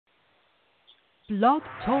Blog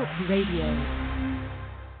Talk Radio.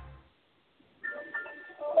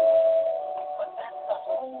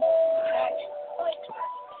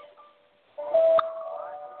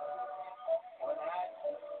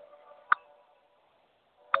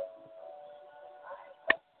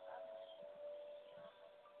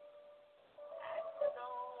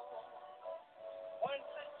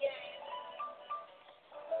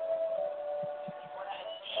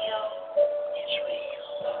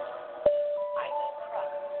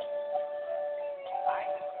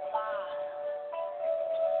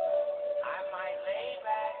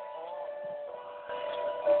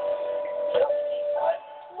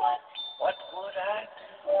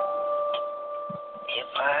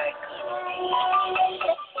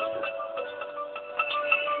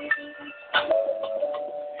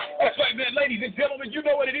 Ladies and gentlemen, you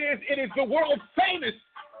know what it is. It is the world famous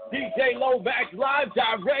DJ Lomax live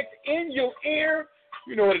direct in your ear.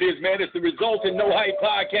 You know what it is, man. It's the Results in No Hype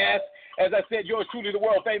podcast. As I said, yours truly, the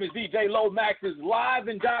world famous DJ Lomax is live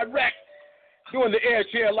and direct doing the air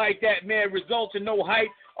chair like that, man. Results in No Hype,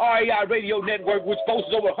 REI Radio Network, which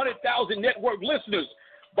boasts over 100,000 network listeners,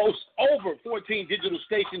 boasts over 14 digital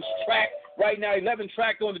stations tracked. Right now, 11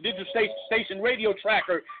 tracked on the digital station radio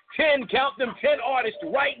tracker. 10, count them, 10 artists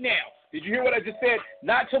right now. Did you hear what I just said?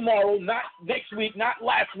 Not tomorrow, not next week, not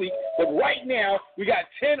last week, but right now, we got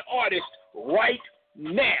 10 artists right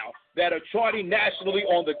now that are charting nationally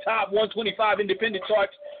on the top 125 independent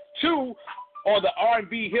charts, 2 on the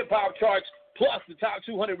R&B hip-hop charts, plus the top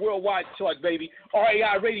 200 worldwide charts, baby.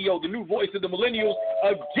 REI Radio, the new voice of the millennials,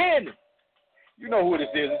 again. You know who this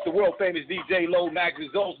is. It's the world-famous DJ Lomax,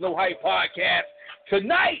 Results No Hype podcast.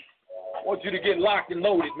 Tonight, I want you to get locked and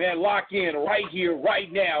loaded, man. Lock in right here,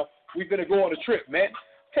 right now. We're going to go on a trip, man.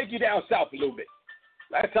 Take you down south a little bit.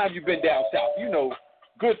 Last time you've been down south, you know,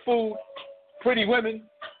 good food, pretty women,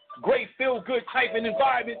 great feel-good type of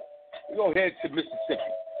environment. We go ahead to Mississippi.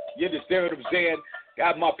 You understand what I'm saying?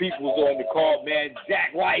 Got my peoples on the call, man.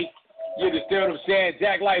 Jack Life. You understand what I'm saying?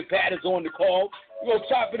 Jack Life Pat is on the call. We're going to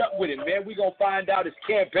chop it up with him, man. We're going to find out his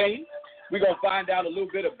campaign. We're going to find out a little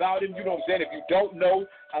bit about him. You know what I'm saying? If you don't know,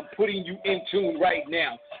 I'm putting you in tune right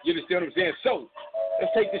now. You understand what I'm saying? So,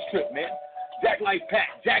 let's take this trip, man. Jack Life Pat,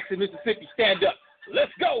 Jackson, Mississippi, stand up.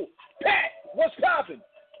 Let's go. Pat, what's poppin'?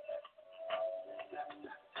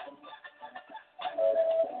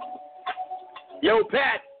 Yo,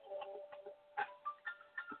 Pat.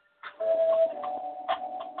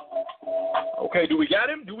 Okay, do we got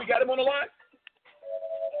him? Do we got him on the line?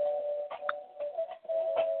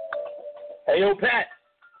 Hey, yo, Pat.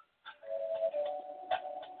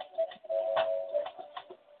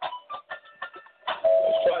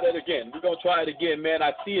 Let's try that again. We're going to try it again, man.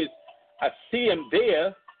 I see him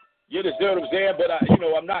there. You understand what I'm saying? But,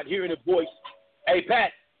 I'm not hearing his voice. Hey,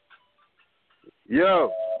 Pat.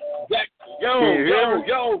 Yo. Jack,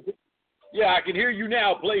 yo. Yeah, I can hear you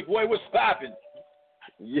now, Playboy. What's poppin'?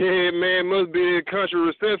 Yeah, man, must be a country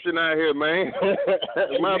reception out here, man.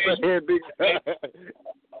 My bad, big.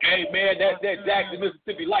 Hey, man, that's that Jackson,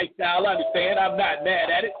 Mississippi lifestyle. I understand. I'm not mad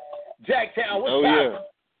at it. Jacktown, what's poppin'?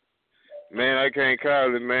 Yeah. Man, I can't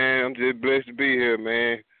call it, man. I'm just blessed to be here,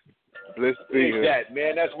 man. Blessed to be here. That,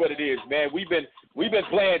 man. That's what it is, man. We've been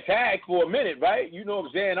playing tag for a minute, right? You know what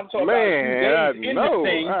I'm saying? I'm talking about a few days in the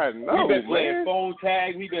thing. I know, we've been playing phone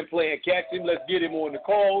tag. We've been playing catch him. Let's get him on the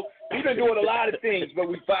call. We've been doing a lot of things, but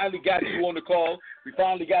we finally got you on the call. We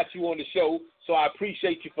finally got you on the show. So I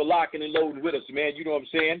appreciate you for locking and loading with us, man. You know what I'm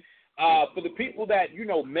saying? For the people that,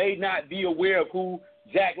 may not be aware of who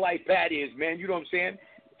Jack Life Pat is, man, you know what I'm saying?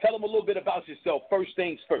 Tell them a little bit about yourself. First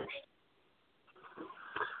things first.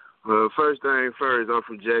 Well, first thing first, I'm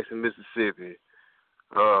from Jackson, Mississippi.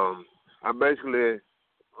 I basically,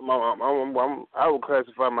 I would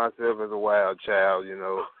classify myself as a wild child,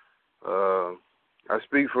 I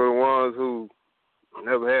speak for the ones who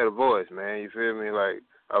never had a voice, man. You feel me? Like,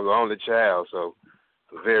 I was the only child, so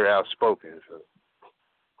very outspoken. So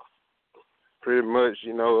pretty much,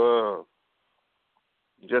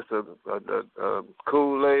 just a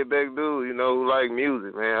cool, laid-back dude, who like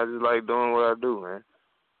music, man. I just like doing what I do, man.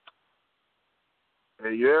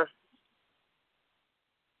 Hey, you there?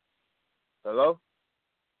 Hello?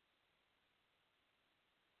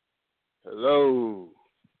 Hello?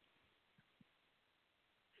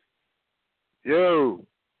 Yo.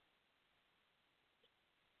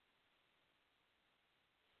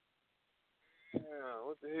 Yeah,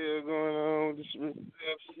 what the hell going on with this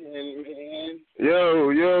reception, man?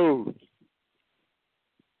 Yo.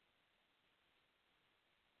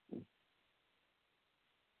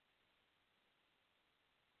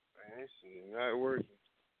 Man, this shit not working.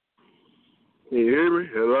 Can you hear me?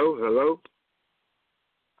 Hello?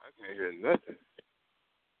 Can't hear nothing.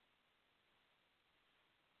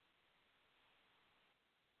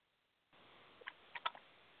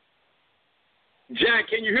 Jack,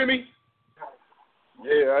 can you hear me?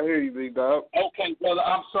 Yeah, I hear you, big dog. Okay, brother.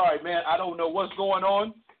 I'm sorry, man. I don't know what's going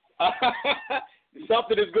on.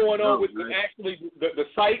 Something is going on with the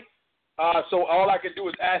site. So all I can do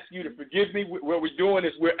is ask you to forgive me. What we're doing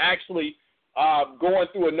is we're actually going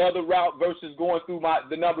through another route versus going through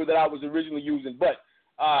the number that I was originally using. But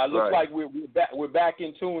looks like we're back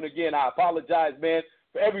in tune again. I apologize, man.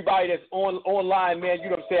 For everybody that's online, man, you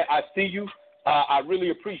know what I'm saying? I see you. I really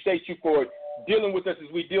appreciate you for dealing with us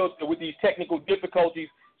as we deal with these technical difficulties.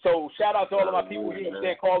 So shout out to all of my people, you know what I'm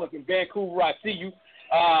saying, calling from Vancouver. I see you.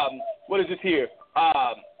 What is this here?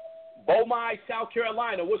 Beaumont, South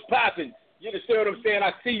Carolina. What's poppin'? You understand what I'm saying?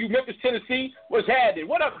 I see you. Memphis, Tennessee. What's happening?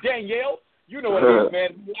 What up, Danielle? You know what it is, man.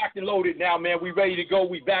 We locked and loaded now, man. We ready to go.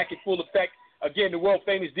 We back in full effect. Again, the world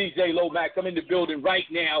famous DJ Lomax. I'm in the building right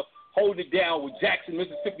now, holding it down with Jackson,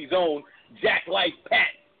 Mississippi's own Jack Life Pat.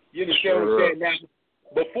 You understand what I'm saying? Now,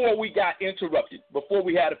 before we got interrupted, before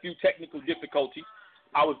we had a few technical difficulties,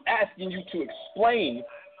 I was asking you to explain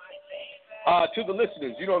to the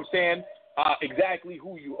listeners, you know what I'm saying, exactly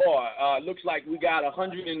who you are. Looks like we got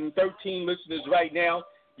 113 listeners right now.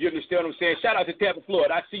 You understand what I'm saying? Shout out to Tampa,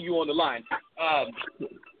 Florida. I see you on the line.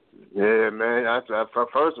 Yeah, man.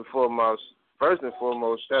 First and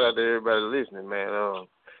foremost, shout out to everybody listening, man.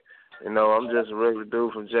 You know, I'm just a regular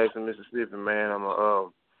dude from Jackson, Mississippi, man. I'm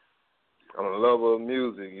a lover of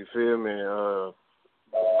music. You feel me?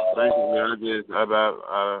 Basically,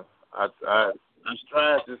 I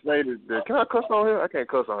strive to say that. Can I cuss on here? I can't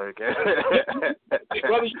cuss on here, can I? Hey,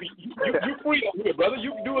 brother, you free on here, brother.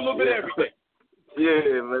 You can do a little bit of everything.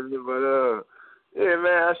 Yeah,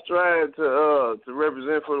 man, I strive to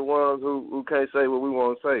represent for the ones who can't say what we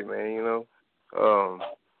want to say, man. You know,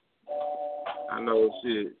 I know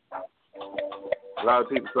shit. A lot of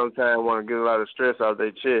people sometimes want to get a lot of stress out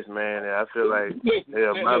their chest, man, and I feel like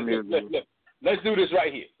my music. Let's do this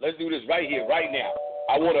right here. Let's do this right here, right now.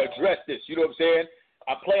 I want to address this. You know what I'm saying?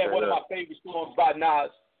 I'm playing one of my favorite songs by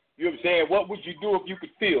Nas. You know what I'm saying? What would you do if you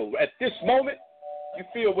could feel? At this moment, you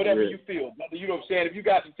feel whatever you feel, brother. You know what I'm saying? If you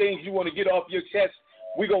got some things you want to get off your chest,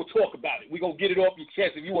 we're going to talk about it. We're going to get it off your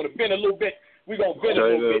chest. If you want to vent a little bit, we're going to vent a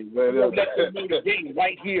little bit. We're going to let them know the game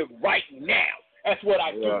right here, right now. That's what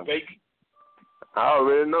I do, baby. I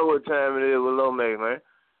already know what time it is with Lomax, man.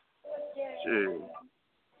 Shit.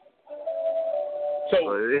 So,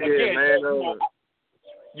 again, man,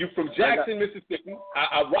 you from Jackson, Mississippi.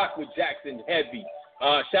 I rock with Jackson heavy.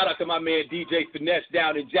 Shout out to my man DJ Finesse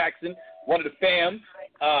down in Jackson, one of the fam.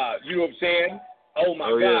 You know what I'm saying? Oh, my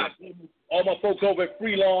God. Yeah. All my folks over at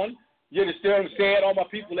Freelawn. You understand what I'm saying? All my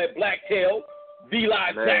people at Blacktail,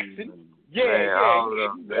 V-Live Jackson.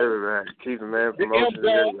 Everybody. Keep it, man. Promotion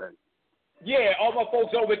everybody. Yeah, all my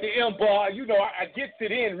folks over at the M-Bar. You know, I gets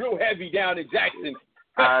it in real heavy down in Jackson.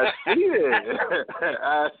 I see it.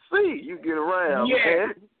 I see. You get around,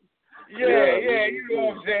 man. Yeah, you know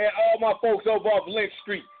what I'm saying? All my folks over off Lynch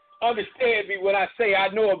Street. Understand me when I say I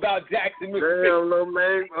know about Jackson, Mississippi. Damn, no,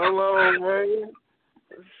 man. Hold on, man.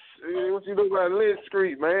 What you know about Lynch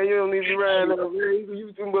Street, man? You don't need to ride up, man. You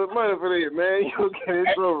use too much money for that, man. You don't get in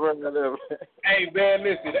trouble right now, man. Hey, man,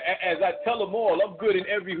 listen. As I tell them all, I'm good in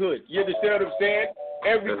every hood. You understand what I'm saying?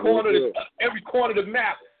 Every corner of the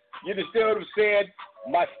map. You understand what I'm saying?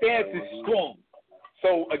 My stance is strong.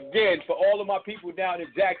 So, again, for all of my people down in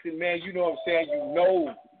Jackson, man, you know what I'm saying?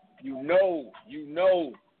 You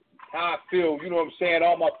know how I feel. You know what I'm saying?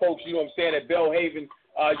 All my folks, you know what I'm saying, at Belhaven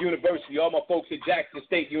University, all my folks at Jackson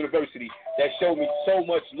State University that show me so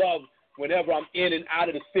much love whenever I'm in and out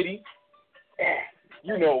of the city.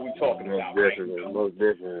 You know what we're talking about. Most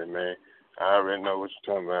definitely, man. I already know what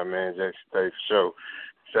you're talking about, man. Jackson State for sure.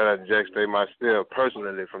 Shout out to Jackson State myself,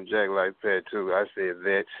 personally, from Jack Life Pad, too. I said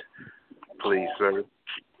that. Please, sir.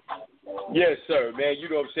 Yes, sir, man. You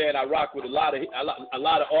know what I'm saying? I rock with a lot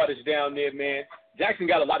of artists down there, man. Jackson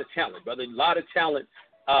got a lot of talent, brother. A lot of talent.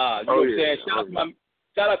 You know what I'm saying?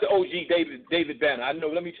 Shout out to OG David Banner. I know.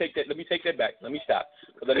 Let me take that back. Let me stop,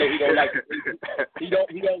 because I know he don't like he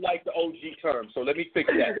don't like the OG term. So let me fix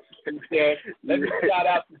that. Let me shout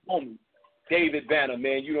out to homie David Banner,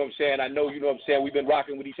 man. You know what I'm saying? I know. You know what I'm saying? We've been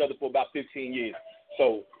rocking with each other for about 15 years.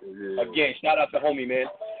 So again, shout out to homie, man.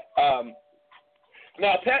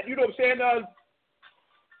 Now, Pat, you know what I'm saying?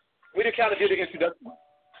 We just kind of did the introduction.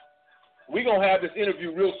 We're going to have this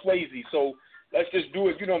interview real Swayze, so let's just do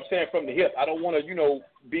it, you know what I'm saying, from the hip. I don't want to,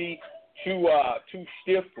 be too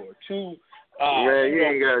stiff or too... man, you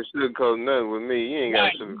ain't got to sugarcoat nothing with me. You ain't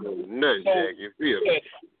got to sugarcoat nothing, Jack. You feel me?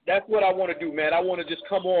 That's what I want to do, man. I want to just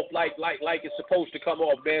come off like it's supposed to come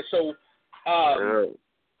off, man. So,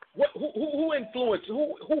 who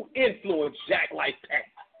influenced Jack like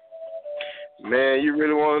that? Man, you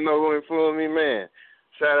really want to know who influenced me, man?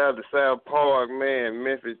 Shout out to South Park, man.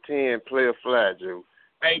 Memphis 10, Player Fly, Joe.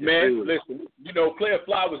 Hey, man, listen. You know, Player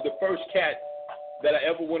Fly was the first cat that I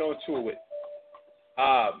ever went on tour with.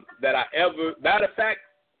 Matter of fact,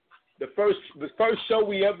 the first show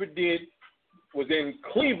we ever did was in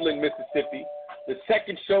Cleveland, Mississippi. The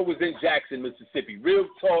second show was in Jackson, Mississippi. Real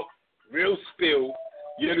talk, real spill.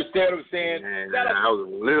 You understand what I'm saying? Man, I was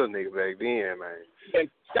a little nigga back then, man. And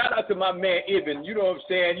shout out to my man Ibn. You know what I'm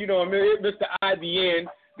saying? You know what I mean? Mr. IBN,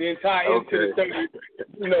 the entire into the 30.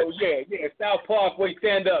 You know, yeah. South Parkway,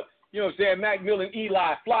 stand up. You know what I'm saying? Macmillan,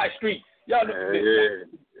 Eli, Fly Street. Y'all know. Yeah.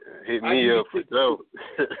 Hit me up for dope.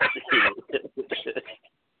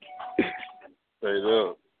 Straight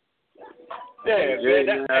up.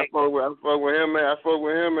 Man. I fuck with him, man. I fuck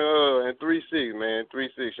with him and 3-6, man.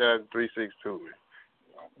 3-6. Shout out to 3-6 too, man.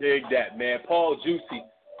 Dig that, man. Paul Juicy.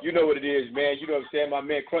 You know what it is, man. You know what I'm saying? My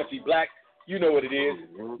man Crunchy Black. You know what it is.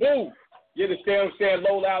 Boom. You understand what I'm saying?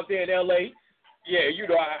 Lola out there in L.A. Yeah, you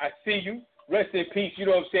know, I see you. Rest in peace. You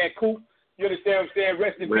know what I'm saying? Coop. You understand what I'm saying?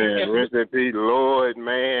 Rest in peace. Rest in peace, Lord,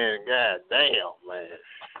 man. God damn, man.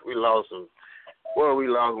 We lost him. Well, we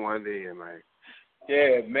lost one day, man.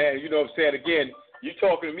 Yeah, man. You know what I'm saying? Again, you're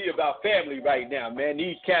talking to me about family right now, man.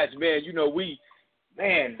 These cats, man, you know,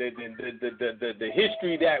 the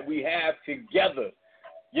history that we have together,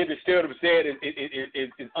 you understand what I'm saying,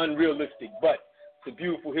 is unrealistic, but it's a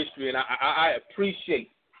beautiful history, and I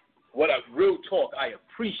appreciate real talk, I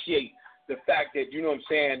appreciate the fact that, you know what I'm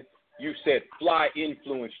saying, you said Fly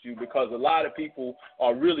influenced you, because a lot of people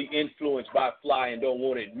are really influenced by Fly and don't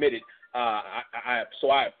want to admit it. So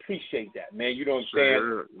I appreciate that, man. You know what I'm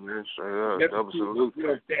saying? Straight up. Absolutely. You know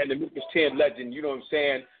what I'm saying? The Memphis 10 legend, you know what I'm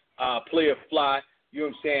saying? Player Fly, you know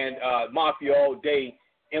what I'm saying? Mafia all day,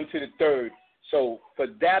 M to the third. So for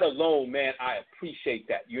that alone, man, I appreciate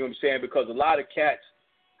that. You know what I'm saying? Because a lot of cats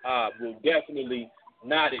will definitely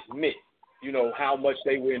not admit, you know, how much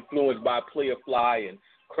they were influenced by Player Fly and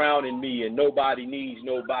Crown and Me and Nobody Needs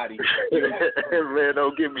Nobody. You know? Man,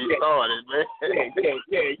 don't get me started, man.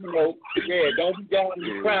 Yeah, you know, don't be down in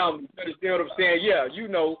the Crown. You understand what I'm saying? Yeah, you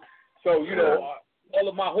know, so, you know, all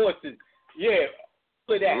of my horses,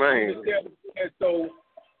 look at that. Man. And so,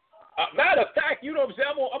 matter of fact, you know what I'm saying,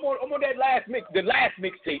 I'm on that last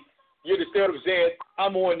mixtape. You understand what I'm saying?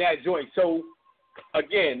 I'm on that joint. So,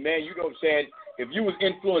 again, man, you know what I'm saying, if you was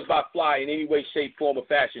influenced by Fly in any way, shape, form, or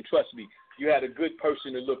fashion, trust me, you had a good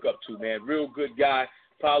person to look up to, man. Real good guy.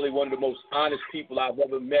 Probably one of the most honest people I've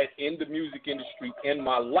ever met in the music industry in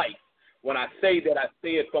my life. When I say that, I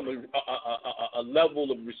say it from a level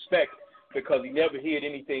of respect, because he never hid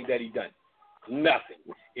anything that he done. Nothing.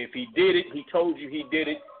 If he did it, he told you he did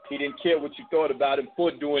it. He didn't care what you thought about him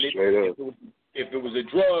for doing it. If it was a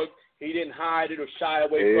drug, he didn't hide it or shy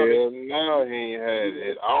away from it. No, he ain't had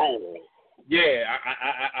it at all. Yeah,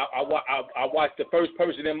 I watched the first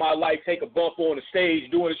person in my life take a bump on the stage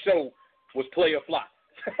doing a show was Player Fly.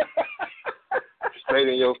 Straight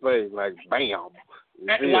in your face, like bam.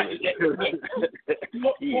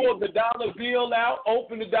 Pulled the dollar bill out,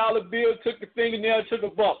 opened the dollar bill, took the fingernail, took a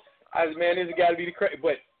bump. I said, man, this has got to be the crazy.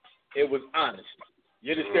 But it was honest.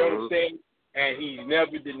 You understand what I'm saying? And he's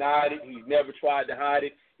never denied it. He's never tried to hide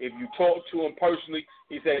it. If you talk to him personally,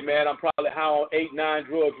 he said, man, I'm probably high on 8-9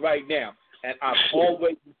 drugs right now. And I've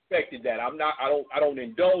always respected that. I don't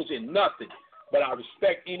indulge in nothing, but I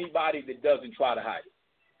respect anybody that doesn't try to hide it.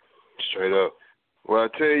 Straight up. Well, I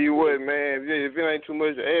tell you what, man, if it ain't too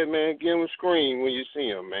much to add, man, give him a scream when you see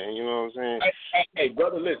him, man. You know what I'm saying? Hey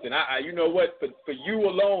brother, listen, you know what? For you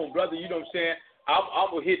alone, brother, you know what I'm saying? I'm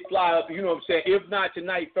going to hit Fly up, you know what I'm saying? If not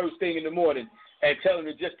tonight, first thing in the morning, and tell him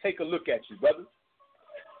to just take a look at you, brother.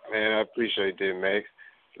 Man, I appreciate that, Max.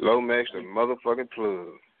 Lomax, the motherfucking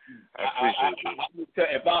plug. I appreciate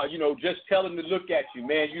that. Just tell him to look at you,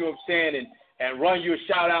 man. You know what I'm saying, and run you a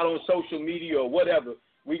shout out on social media or whatever.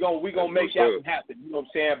 We gonna make that happen. You know what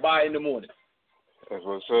I'm saying? By in the morning. That's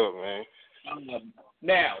what's up, man.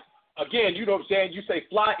 Now, again, you know what I'm saying. You say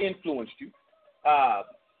Fly influenced you.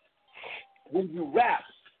 When you rap,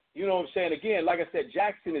 you know what I'm saying. Again, like I said,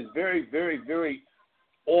 Jackson is very, very, very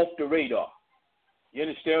off the radar. You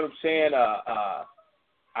understand what I'm saying?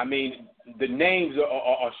 I mean, the names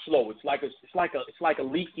are slow. It's like a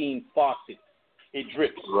leaking faucet. It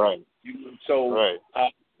drips. Right.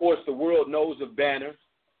 Of course, the world knows of Banner.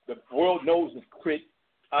 The world knows of Crit.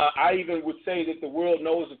 I even would say that the world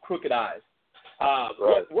knows of Crooked Eyes.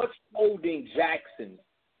 What's holding Jackson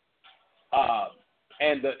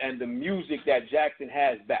and the music that Jackson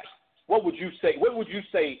has back? What would you say? What would you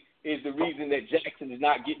say is the reason that Jackson is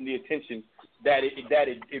not getting the attention that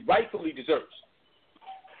it rightfully deserves?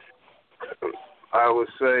 I would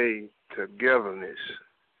say togetherness.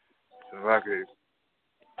 If I could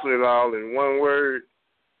put it all in one word,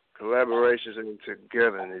 collaborations and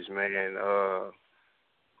togetherness, man.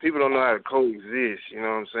 People don't know how to coexist, you know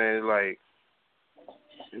what I'm saying?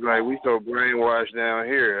 It's like we so brainwashed down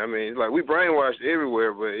here. I mean, it's like we brainwashed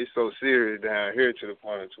everywhere, but it's so serious down here to the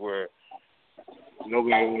point to where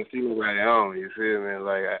nobody want to see nobody on, you feel me?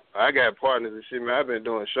 Like, I got partners and shit, man. I've been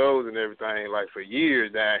doing shows and everything, like, for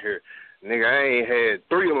years down here. Nigga, I ain't had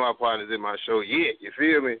 3 of my partners in my show yet, you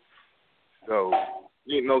feel me? So,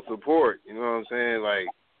 get no support, you know what I'm saying? Like,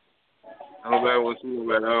 nobody want to see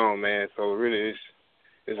nobody on, man. So, really,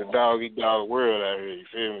 it's a dog-eat-dog world out here, you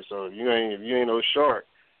feel me? So, if you ain't no shark,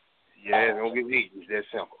 it's gonna get eaten. It's that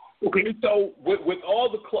simple. Okay, so with all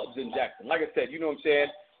the clubs in Jackson, like I said, you know what I'm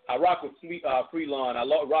saying? I rock with Freelon. I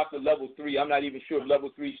rock with Level 3. I'm not even sure if Level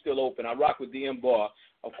 3 is still open. I rock with DM Bar.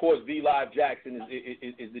 Of course, V Live Jackson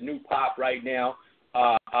is the new pop right now.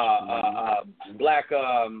 Black,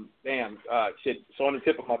 shit, it's on the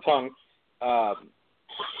tip of my tongue.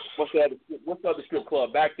 What's the other strip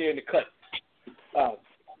club back there in the cut?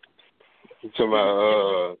 You talking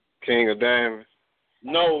about King of Diamonds?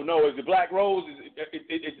 No, it's the Black Rose.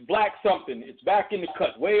 It's Black something. It's back in the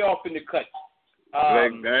cut, way off in the cut.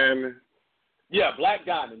 Black Diamond? Yeah, Black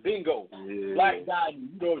Diamond. Bingo. Yeah. Black Diamond,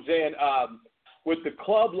 you know what I'm saying? With the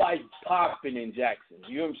club life popping in Jackson,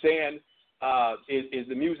 you know what I'm saying? Is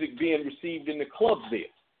the music being received in the clubs there?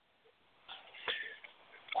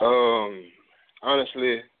 Honestly,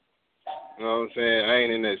 you know what I'm saying? I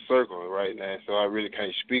ain't in that circle right now, so I really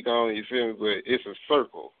can't speak on it, you feel me? But it's a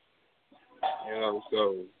circle, you know,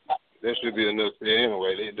 so that should be enough there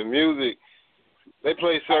anyway. The music, they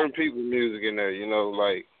play certain people's music in there, you know,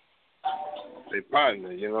 like they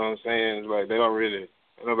partner, you know what I'm saying? It's like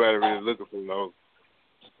nobody really looking for no.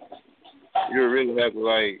 You really have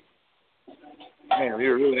to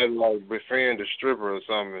befriend a stripper or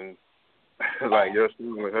something, like your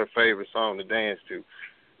song with her favorite song to dance to,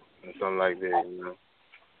 or something like that, you know.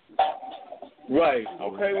 Right.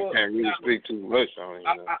 Okay. Well, I can't really speak too much on it.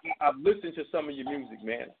 You know? I've listened to some of your music,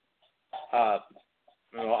 man.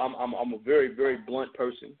 You know, I'm a very, very blunt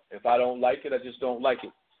person. If I don't like it, I just don't like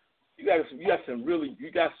it. You got some really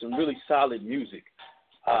solid music.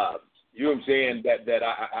 You know what I'm saying? That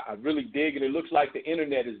I really dig, and it looks like the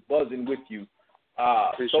internet is buzzing with you.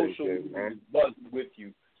 Social media is buzzing with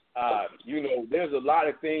you. You know, there's a lot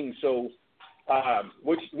of things. So,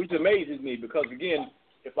 which amazes me because again,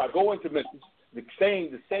 if I go into Memphis, the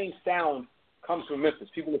same sound comes from Memphis.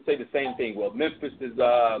 People will say the same thing. Well, Memphis is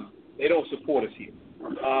they don't support us here.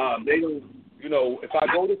 They don't. You know, if I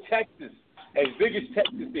go to Texas, as big as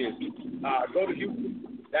Texas is, go to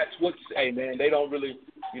Houston. That's what's, hey man, they don't really,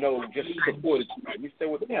 you know, just support it. You say,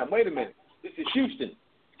 well, damn, wait a minute, this is Houston,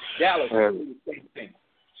 Dallas, the same thing.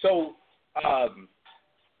 So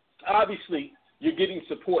obviously, you're getting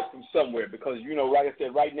support from somewhere because, you know, like I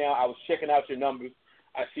said, right now I was checking out your numbers.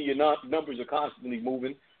 I see your numbers are constantly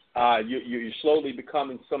moving. You're slowly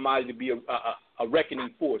becoming somebody to be a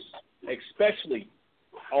reckoning force, especially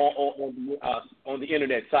on the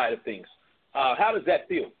internet side of things. How does that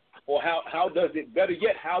feel? Or how does it, better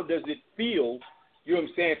yet, how does it feel, you know what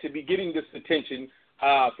I'm saying, to be getting this attention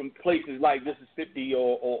from places like Mississippi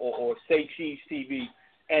or Say Cheese TV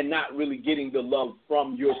and not really getting the love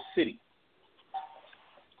from your city?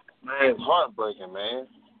 Man, it's heartbreaking, man.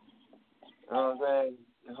 You know what I'm saying?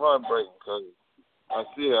 It's heartbreaking because I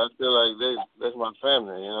feel like that's my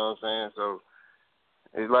family, you know what I'm saying? So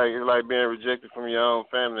it's like being rejected from your own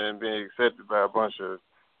family and being accepted by a bunch of,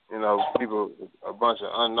 you know, people, a bunch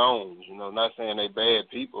of unknowns, you know, not saying they bad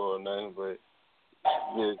people or nothing, but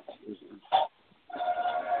it's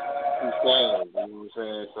sad, you know what I'm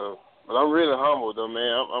saying? So, but I'm really humble though,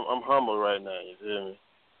 man. I'm humble right now, you feel me?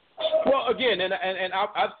 Well, again, and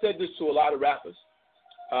I've said this to a lot of rappers,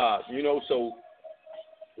 you know, so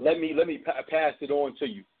let me pass it on to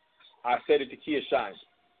you. I said it to Kia Shines.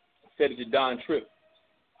 I said it to Don Tripp.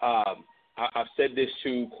 I've said this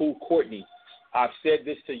to Cool Courtney. I've said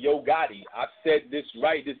this to Yo Gotti. I've said this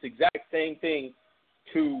exact same thing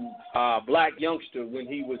to Black Youngster when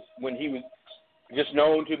he was just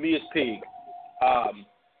known to me as Pig.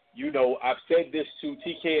 You know, I've said this to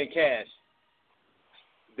TK and Cash.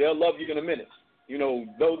 They'll love you in a minute. You know,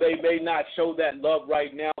 though they may not show that love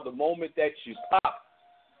right now, the moment that you pop,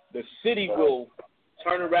 the city will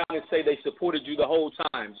turn around and say they supported you the whole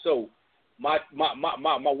time. So my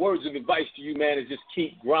words of advice to you, man, is just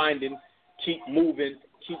keep grinding, keep moving,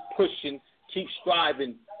 keep pushing, keep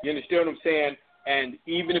striving. You understand what I'm saying? And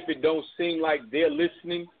even if it don't seem like they're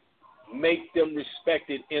listening, make them respect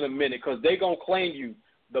it in a minute, because they're going to claim you.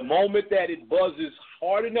 The moment that it buzzes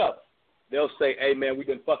hard enough, they'll say, hey, man, we've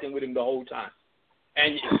been fucking with him the whole time.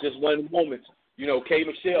 And it's just one of the moments. You know, K.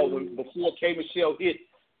 Michelle, before K. Michelle hit,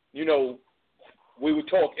 you know, we would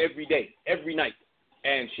talk every day, every night.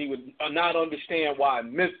 And she would not understand why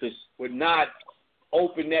Memphis would not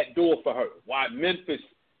open that door for her. Why Memphis,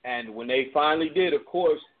 and when they finally did, of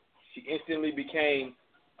course, she instantly became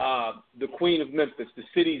the queen of Memphis, the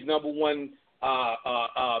city's number one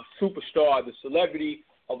superstar, the celebrity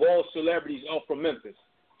of all celebrities are from Memphis.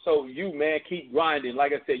 So you, man, keep grinding.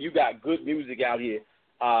 Like I said, you got good music out here.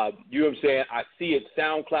 You know what I'm saying? I see it.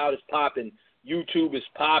 SoundCloud is popping. YouTube is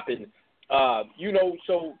popping. You know,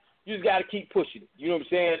 so you just got to keep pushing it. You know what I'm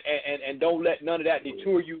saying? And don't let none of that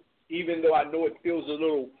deter you, even though I know it feels a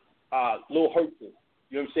little hurtful.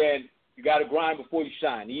 You know what I'm saying? You got to grind before you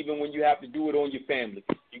shine, even when you have to do it on your family.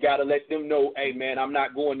 You got to let them know, hey, man, I'm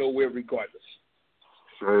not going nowhere regardless.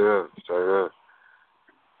 Straight up. Straight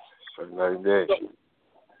like that. So,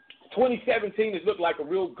 2017 has looked like a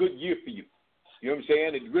real good year for you. You know what I'm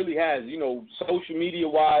saying? It really has. You know, social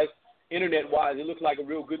media-wise, internet-wise, it looks like a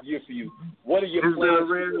real good year for you. What are your plans? It's been a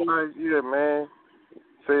really nice year, man.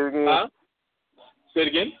 Say it again. Huh? Say it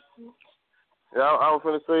again? Yeah, I was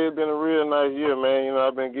going to say it's been a real nice year, man. You know,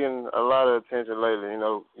 I've been getting a lot of attention lately. You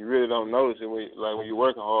know, you really don't notice it. When you're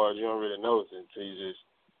working hard, you don't really notice it until you just,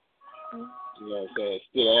 you know what I'm saying,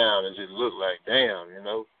 sit down and just look like, damn, you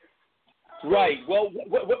know. Right. Well,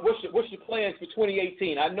 what's your plans for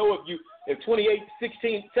 2018? I know if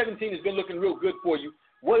 2017 has been looking real good for you,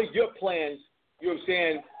 what are your plans? You know what I'm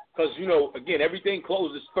saying? Because, you know, again, everything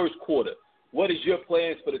closes first quarter. What is your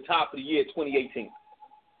plans for the top of the year 2018?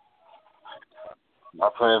 My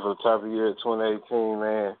plan for the top of the year 2018,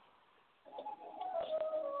 man.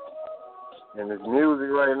 And this music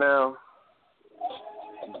right now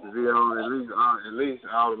is to be on at least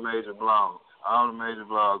all the major blogs. All the major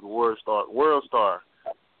blogs, World Star.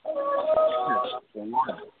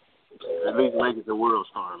 At least make it the World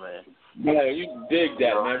Star, man. Yeah, you dig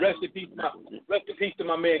that, man. Rest in peace to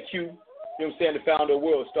my man Q. You know what I'm saying? The founder of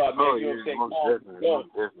World Star, man. You know what I'm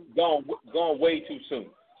saying? Gone way too soon.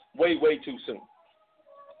 Way too soon.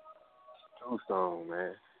 Too soon,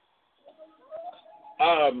 man.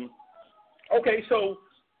 Okay, so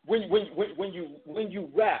when you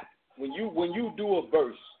rap, when you do a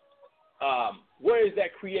verse, where is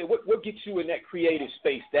that what gets you in that creative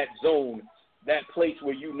space, that zone, that place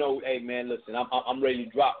where you know, hey man, listen, I'm ready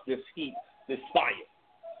to drop this heat, this fire?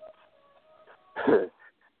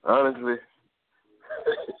 Honestly,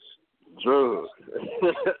 drugs.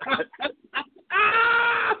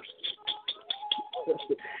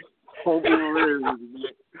 I'm being real with you,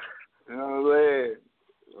 man. You know what I'm saying?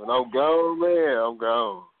 When I'm gone, man, I'm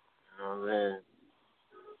gone. You know what I'm saying?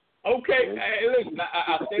 Okay, hey, listen,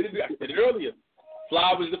 I said it earlier.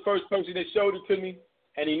 Fly was the first person that showed it to me,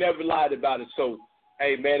 and he never lied about it. So,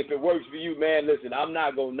 hey, man, if it works for you, man, listen, I'm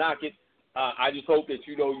not going to knock it. I just hope that,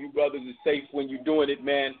 you know, you brothers are safe when you're doing it,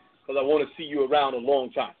 man, because I want to see you around a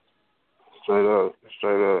long time. Straight up,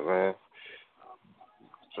 man.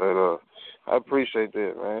 Straight up. I appreciate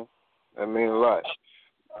that, man. That means a lot.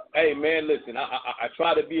 Hey, man, listen, I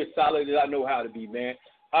try to be as solid as I know how to be, man.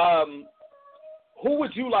 Who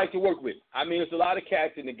would you like to work with? I mean, there's a lot of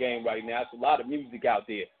cats in the game right now. There's a lot of music out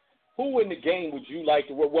there. Who in the game would you like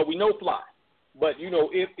to work with? Well, we know Fly. But, you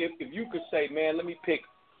know, if you could say, man, let me pick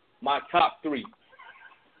my top three,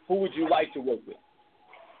 who would you like to work with?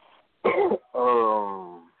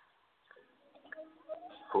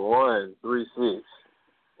 For one, 3-6.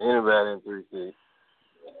 Anybody in 3-6.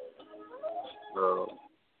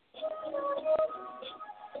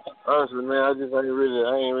 Honestly, man, I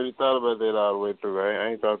ain't really thought about that all the way through.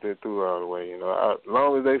 I ain't thought that through all the way, you know. As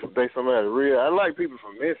long as they somebody real, I like people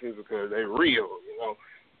from Memphis because they real, you know.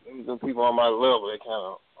 Them people on my level, they kind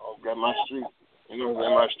of got my street, you know,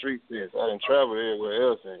 got my street sense. I didn't travel everywhere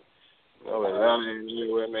else, and you know, Atlanta,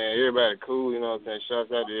 everywhere, man. Everybody cool, you know what I'm saying.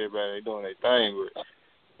 Shouts out to everybody, they doing their thing, but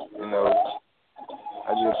you know, I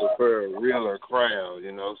just prefer a realer crowd,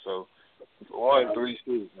 you know. So 1,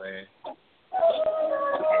 3-6, man.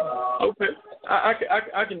 Okay,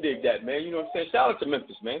 I can dig that, man. You know what I'm saying? Shout out to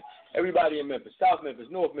Memphis, man. Everybody in Memphis, South Memphis,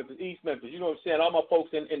 North Memphis, East Memphis. You know what I'm saying? All my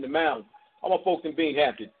folks in the Mound, all my folks in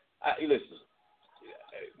Binghamton. Listen,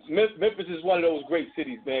 Memphis is one of those great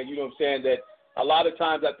cities, man. You know what I'm saying? That a lot of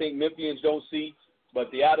times I think Memphians don't see, but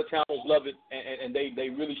the out-of-towners love it, and they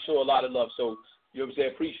really show a lot of love. So, you know what I'm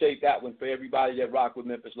saying? Appreciate that one for everybody that rock with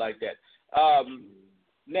Memphis like that.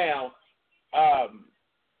 Now,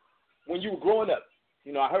 when you were growing up,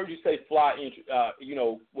 you know, I heard you say Fly, you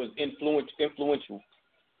know, was influential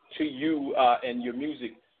to you and your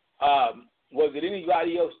music. Was it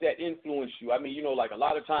anybody else that influenced you? I mean, you know, like a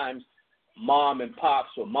lot of times, mom and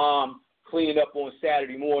pops or mom cleaning up on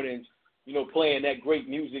Saturday mornings, you know, playing that great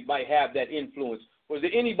music might have that influence. Was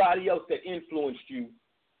there anybody else that influenced you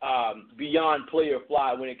beyond Player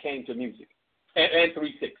Fly when it came to music and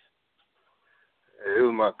 3-6? It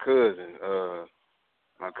was my cousin.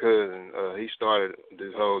 He started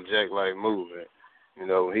this whole Jack Life movement. You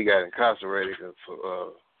know, he got incarcerated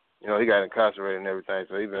for, he got incarcerated and everything.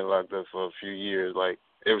 So he's been locked up for a few years. Like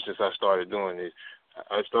ever since I started doing this,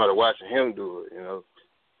 I started watching him do it. You know,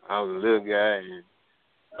 I was a little guy, and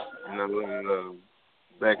you know,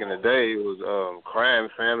 back in the day it was Crime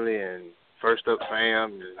Family and First Up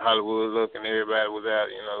Fam and Hollywood Look, and everybody was out.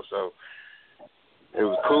 You know, so it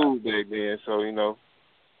was cool back then. So you know,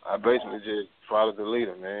 I basically just followed the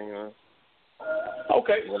leader, man. You know.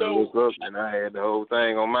 Okay, so look up, and I had the whole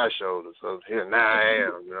thing on my shoulders. So here now I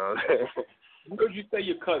am. You know. I heard you say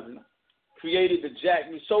your cousin created the Jack.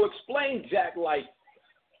 So explain Jack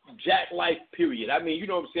Life, period. I mean, you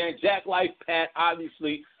know what I'm saying? Jack Life, Pat,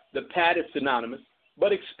 obviously the Pat is synonymous,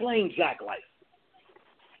 but explain Jack Life.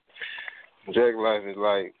 Jack Life is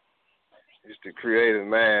like, it's the creative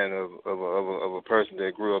mind of a person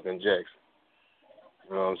that grew up in Jackson.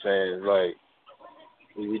 You know what I'm saying? It's like,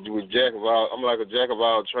 I'm like a jack of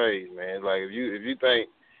all trades, man. Like if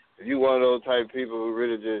you one of those type of people who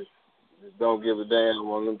really just don't give a damn,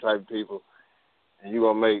 one of them type of people, and you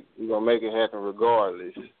gonna make it happen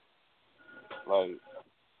regardless. Like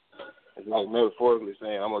it's like metaphorically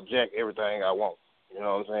saying, I'm gonna jack everything I want. You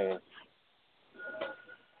know what I'm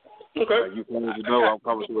saying? Okay. Like you come through the door, I'm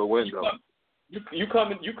coming through the window. You if you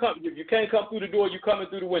can't come through the door, you coming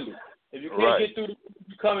through the window. If you can't get through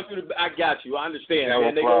you coming through the. I got you. I understand.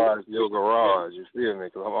 Man. They go your garage. You feel me?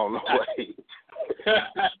 Cause I'm on the way.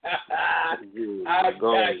 I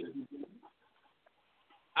got you.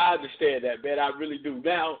 I understand that, man. I really do.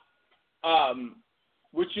 Now,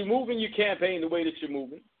 with you moving your campaign the way that you're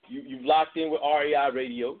moving, you've locked in with REI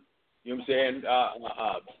Radio. You know what I'm saying?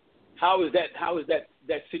 How is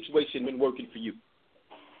that situation been working for you?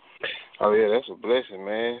 Oh yeah, that's a blessing,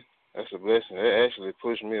 man. That's a blessing. It actually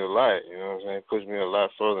pushed me a lot, you know what I'm saying? Pushed me a lot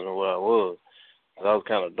further than where I was. I was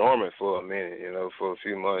kind of dormant for a minute, you know, for a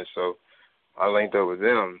few months. So I linked up with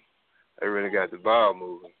them. They really got the ball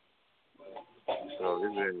moving. So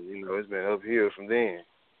it's been uphill from then.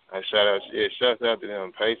 Shouts out to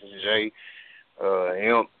them, Patience, Jay,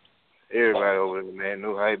 Imp, everybody over there, man.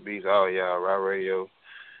 New Hype Beats, all y'all, Raw Radio.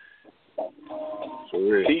 For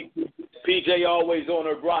real. PJ always on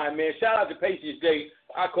her grind, man. Shout out to Patience J.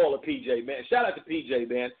 I call her PJ, man. Shout out to PJ,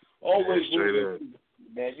 man. Always moving,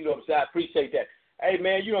 man. You know what I'm saying? I appreciate that. Hey,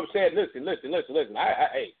 man, you know what I'm saying? Listen.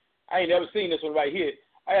 I ain't never seen this one right here.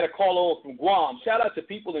 I had a call on from Guam. Shout out to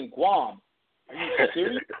people in Guam. Are you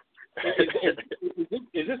serious?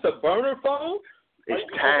 Is this a burner phone? It's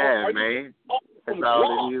time, man. That's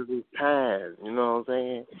all it is. It's time. You know what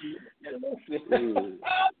I'm saying?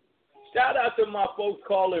 Shout out to my folks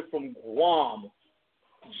calling from Guam.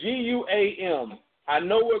 Guam. I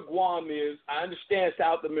know where Guam is. I understand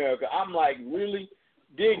South America. I'm like, really?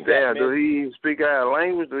 Dig that, man. Do he even speak our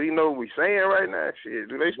language? Do he know what we're saying right now? Shit,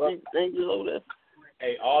 do they speak English over there?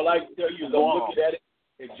 Hey, all I can tell you is go look at it.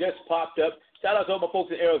 It just popped up. Shout out to all my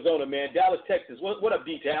folks in Arizona, man. Dallas, Texas. What up,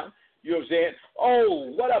 D-Town? You know what I'm saying?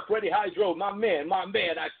 Oh, what up, Freddie Hydro? My man,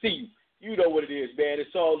 I see you. You know what it is, man.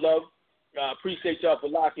 It's all love. Appreciate y'all for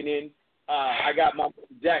locking in. I got my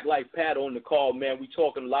Jack Life Pat on the call, man. We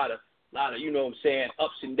talking a lot of, you know what I'm saying,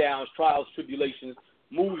 ups and downs, trials, tribulations,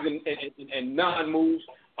 moves and non-moves,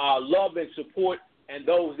 love and support, and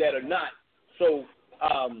those that are not. So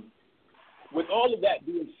with all of that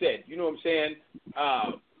being said, you know what I'm saying,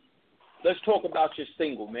 let's talk about your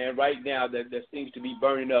single, man, right now that seems to be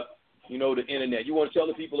burning up, you know, the internet. You want to tell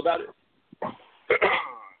the people about it?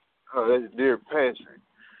 Oh, that's Dear Patrick.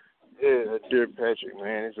 Yeah, that's Dear Patrick,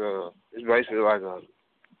 man. It's basically like a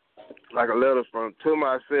letter to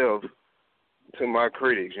myself, to my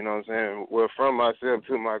critics, you know what I'm saying? Well, from myself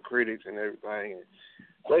to my critics and everything. And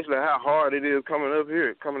basically how hard it is coming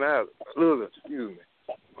out. Look, excuse me.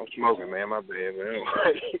 I'm smoking, man. My bad, man.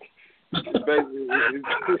 Basically,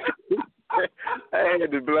 I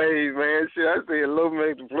had the blaze, man. Shit, I said, Low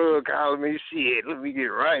make the plug calling me. Shit, let me get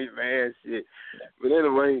right, man. Shit. But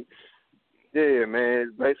anyway, yeah,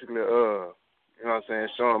 man. Basically, you know what I'm saying,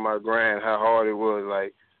 showing my grind, how hard it was.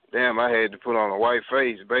 Like, damn, I had to put on a white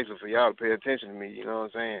face basically for y'all to pay attention to me. You know what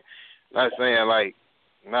I'm saying? Not saying like,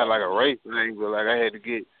 not like a race thing, but like I had to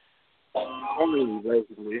get I mean,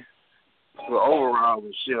 basically, the overall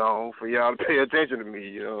was shit on for y'all to pay attention to me.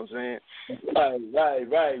 You know what I'm saying?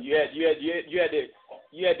 Right. You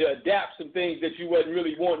had to adapt some things that you wasn't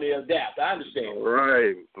really wanting to adapt. I understand.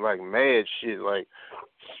 Right, like mad shit. Like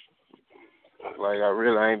I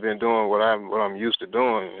really ain't been doing what I'm used to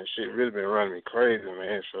doing, and shit really been running me crazy,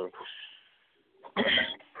 man. So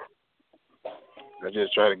I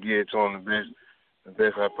just try to get it to them the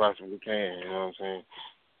best I possibly can. You know what I'm saying?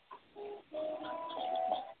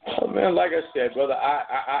 Oh, man, like I said, brother,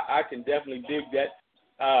 I can definitely dig that,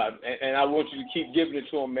 and I want you to keep giving it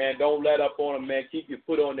to them, man. Don't let up on them, man. Keep your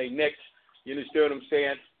foot on their necks. You understand what I'm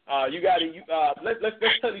saying?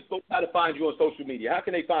 Let's tell these folks how to find you on social media. How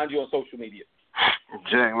can they find you on social media?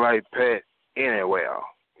 Jack Life Pat anywhere.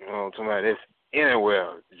 You know what I'm talking about? That's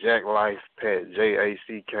anywhere. Jack Life Pat.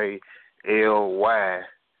 JackLifePat. You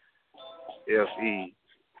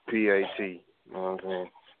know what I'm saying?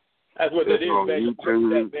 That's what it is, on man.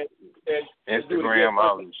 YouTube, Let's do it Instagram, again,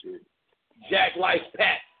 all this shit. Jack Life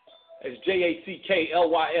Pat. It's JackLyfePat.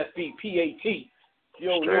 You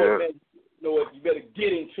don't know it, man. You know what? You better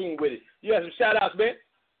get in tune with it. You have some shout outs, man?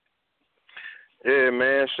 Yeah,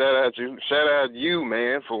 man. Shout out you,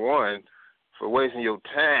 man, for one, for wasting your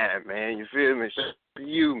time, man. You feel me? Shout out to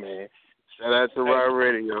you, man. Shout out to Raw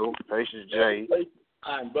Radio, Patience J.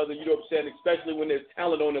 Time, brother. You know what I'm saying? Especially when there's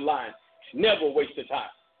talent on the line. Never waste your time.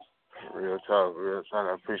 Real talk.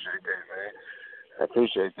 I appreciate that, man. I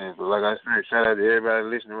appreciate that. But like I said, shout out to everybody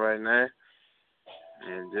listening right now.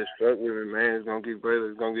 And just fuck with me, man. It's gonna get better.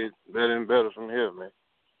 It's gonna get better and better from here, man.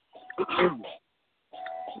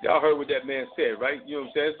 Y'all heard what that man said, right? You know what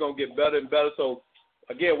I'm saying? It's gonna get better and better. So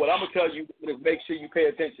again, what I'm gonna tell you is make sure you pay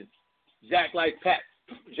attention. Jack Life Pat,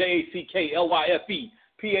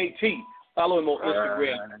 JackLyfePat. Follow him on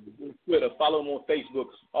Instagram, Twitter, follow him on Facebook,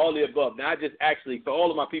 all the above. Now, I just actually, for all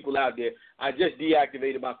of my people out there, I just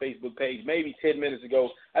deactivated my Facebook page maybe 10 minutes ago.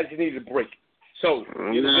 I just needed a break. So,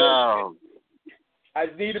 you know, I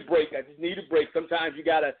just need a break. Sometimes you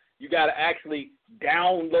gotta actually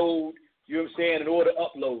download, you know what I'm saying, in order to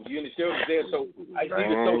upload. You understand what I'm saying? So I just need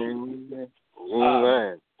a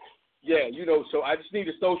social yeah, you know, so I just need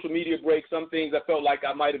a social media break. Some things I felt like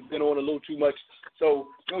I might have been on a little too much. So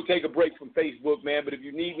don't take a break from Facebook, man. But if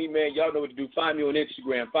you need me, man, y'all know what to do. Find me on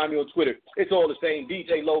Instagram. Find me on Twitter. It's all the same.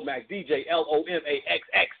 DJ Lomax, DJ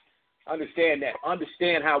LOMAXX. Understand that.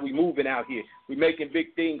 Understand how we moving out here. We making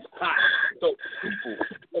big things pop. So people,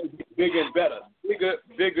 get bigger and better.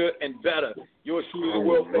 Bigger and better. Yours truly, the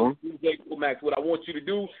world famous DJ Lomax. What I want you to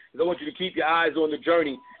do is I want you to keep your eyes on the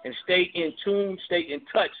journey and stay in tune, stay in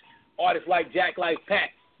touch. Artists like Jack Life Pat,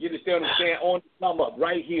 you understand what I'm saying, on the come up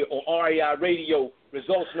right here on RAI Radio,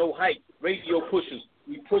 Results No Hype, Radio Pushers.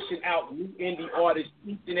 We pushing out new indie artists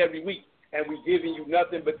each and every week, and we giving you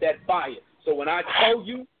nothing but that fire. So when I tell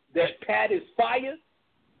you that Pat is fire,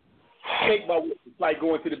 take my word. It's like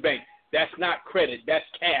going to the bank. That's not credit. That's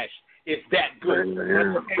cash. It's that good.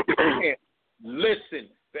 Listen,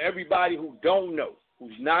 for everybody who don't know,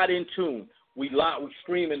 who's not in tune, we're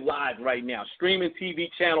streaming live right now. Streaming TV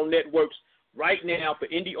channel networks right now for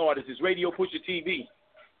indie artists is Radio Pusher TV.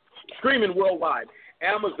 Streaming worldwide.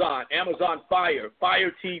 Amazon Fire,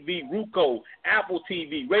 Fire TV, Roku, Apple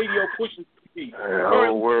TV, Radio Pusher TV. The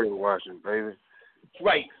whole world watching, baby.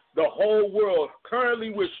 Right. The whole world.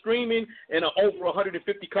 Currently, we're streaming in over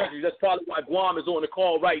 150 countries. That's probably why Guam is on the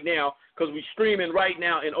call right now, because we're streaming right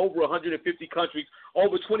now in over 150 countries,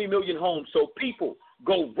 over 20 million homes. So people,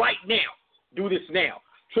 go right now. Do this now.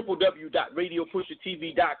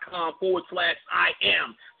 www.radiopushertv.com/I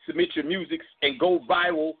am. Submit your music and go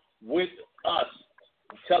viral with us.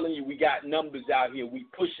 I'm telling you, we got numbers out here. We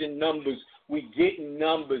pushing numbers. We getting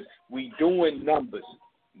numbers. We doing numbers.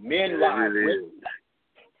 Men lie.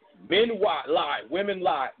 Men lie. Women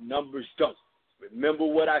lie. Numbers don't. Remember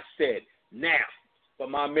what I said. Now, for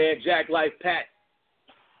my man Jack Life Pat,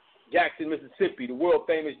 Jackson, Mississippi, the world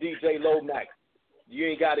famous DJ Lomax. You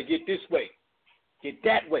ain't got to get this way. Get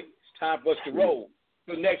that way. It's time for us to roll.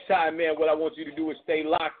 So next time, man, what I want you to do is stay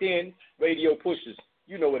locked in. Radio Pushers.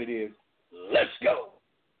 You know what it is. Let's go.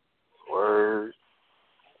 Word.